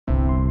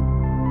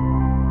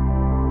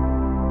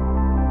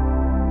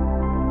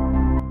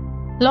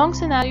Long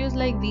scenarios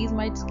like these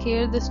might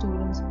scare the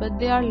students, but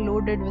they are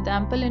loaded with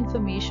ample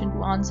information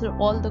to answer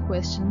all the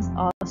questions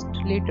asked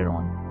later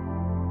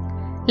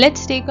on.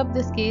 Let's take up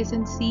this case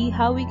and see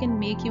how we can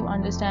make you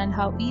understand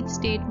how each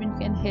statement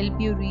can help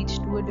you reach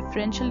to a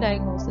differential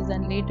diagnosis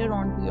and later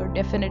on to your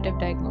definitive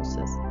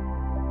diagnosis.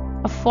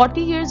 A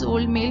 40 years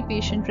old male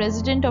patient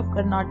resident of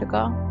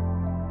Karnataka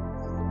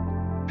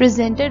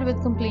presented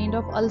with complaint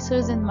of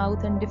ulcers in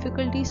mouth and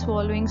difficulty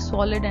swallowing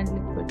solid and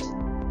liquids.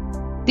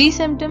 These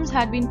symptoms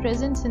had been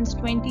present since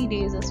 20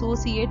 days,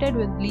 associated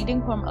with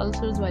bleeding from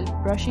ulcers while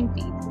brushing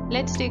teeth.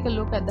 Let's take a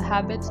look at the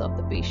habits of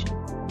the patient.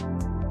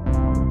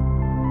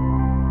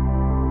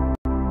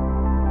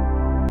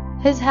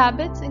 His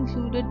habits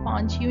included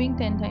pan chewing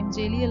 10 times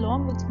daily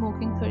along with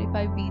smoking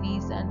 35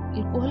 bidis and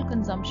alcohol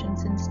consumption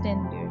since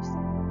 10 years.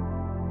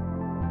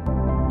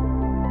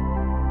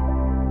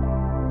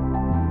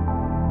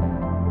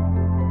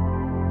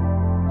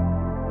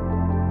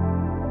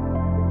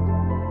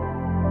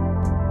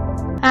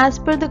 As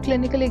per the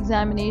clinical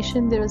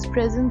examination, there was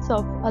presence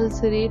of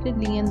ulcerated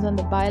lesions on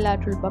the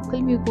bilateral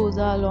buccal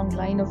mucosa along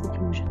line of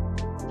occlusion,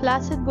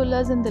 flaccid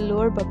bullas in the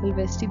lower buccal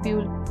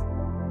vestibule,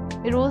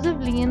 erosive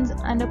lesions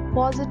and a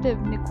positive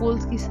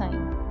Nikolsky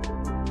sign.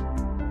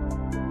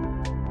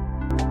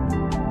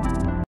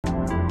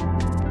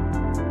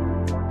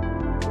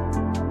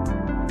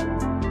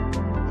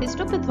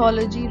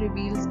 Histopathology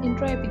reveals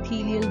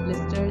intraepithelial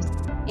blisters,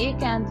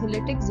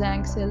 acantholytic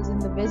Zank cells in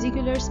the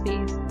vesicular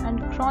space,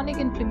 and chronic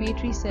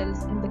inflammatory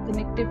cells in the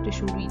connective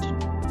tissue region.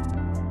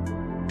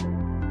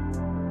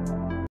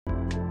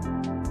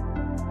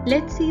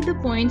 Let's see the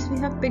points we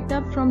have picked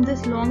up from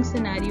this long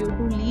scenario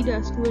to lead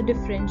us to a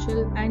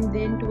differential and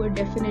then to a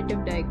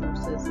definitive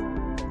diagnosis.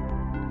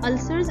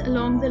 Ulcers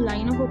along the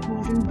line of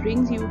occlusion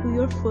brings you to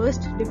your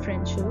first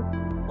differential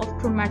of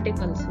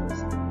traumatic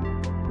ulcers,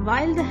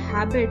 while the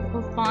habit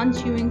of pan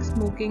chewing,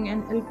 smoking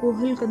and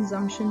alcohol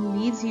consumption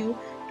leads you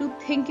to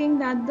thinking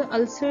that the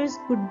ulcers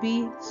could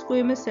be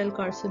squamous cell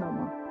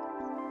carcinoma.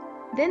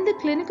 Then the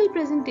clinical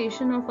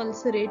presentation of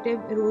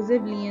ulcerative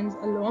erosive lesions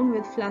along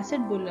with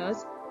flaccid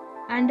bullas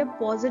and a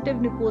positive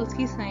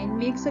Nikolsky sign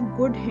makes a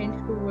good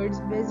hint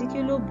towards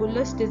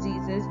vesiculobullous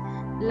diseases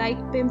like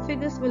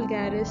pemphigus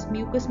vulgaris,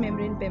 mucous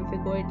membrane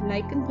pemphigoid,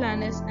 lichen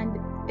planus and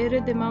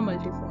erythema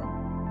multiforme.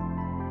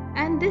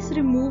 And this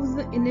removes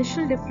the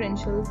initial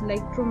differentials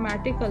like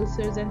traumatic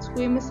ulcers and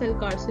squamous cell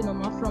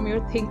carcinoma from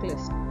your think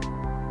list.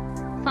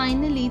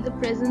 Finally, the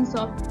presence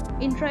of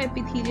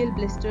intraepithelial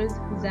blisters,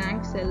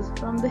 Zank cells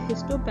from the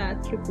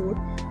histopath report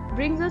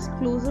brings us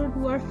closer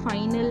to our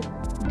final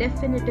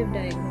definitive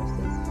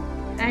diagnosis,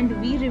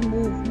 and we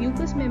remove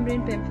mucous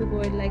membrane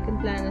pemphigoid, lichen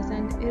planus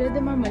and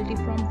erythema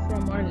multiforme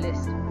from our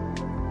list.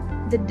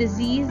 The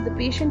disease the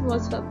patient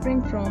was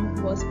suffering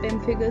from was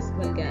pemphigus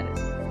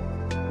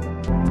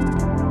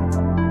vulgaris.